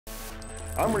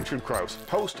I'm Richard Crouse,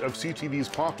 host of CTV's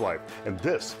Pop Life, and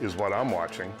this is what I'm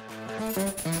watching.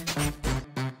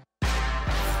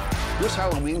 This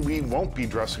Halloween, we won't be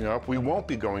dressing up, we won't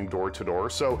be going door to door,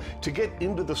 so to get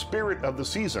into the spirit of the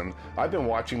season, I've been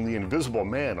watching The Invisible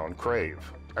Man on Crave.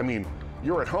 I mean,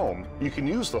 you're at home, you can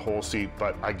use the whole seat,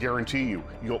 but I guarantee you,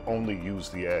 you'll only use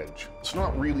the edge. It's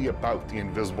not really about the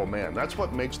Invisible Man. That's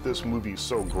what makes this movie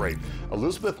so great.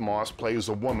 Elizabeth Moss plays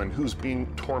a woman who's being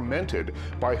tormented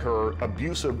by her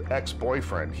abusive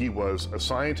ex-boyfriend. He was a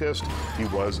scientist, he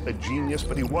was a genius,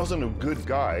 but he wasn't a good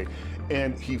guy,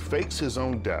 and he fakes his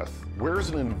own death, wears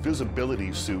an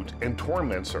invisibility suit, and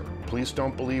torments her. Police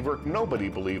don't believe her, nobody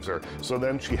believes her, so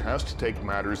then she has to take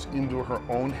matters into her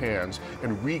own hands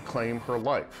and reclaim her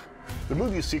life. The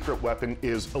movie's secret weapon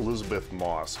is Elizabeth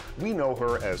Moss. We know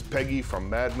her as Peggy from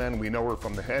Mad Men, we know her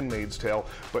from The Handmaid's Tale,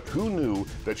 but who knew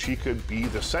that she could be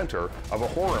the center of a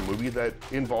horror movie that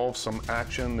involves some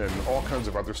action and all kinds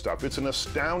of other stuff? It's an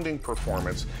astounding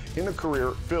performance in a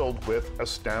career filled with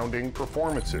astounding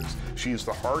performances. She's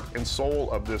the heart and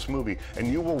soul of this movie, and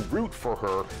you will root for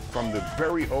her from the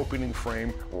very opening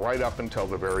frame right up until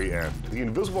the very end. The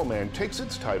Invisible Man takes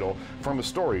its title from a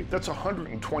story that's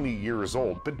 120 years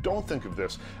old, but don't think of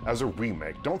this as a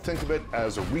remake. Don't think of it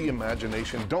as a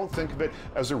reimagination. Don't think of it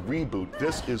as a reboot.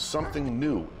 This is something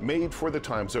new, made for the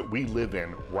times that we live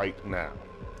in right now.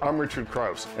 I'm Richard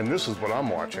Crouse, and this is what I'm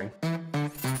watching.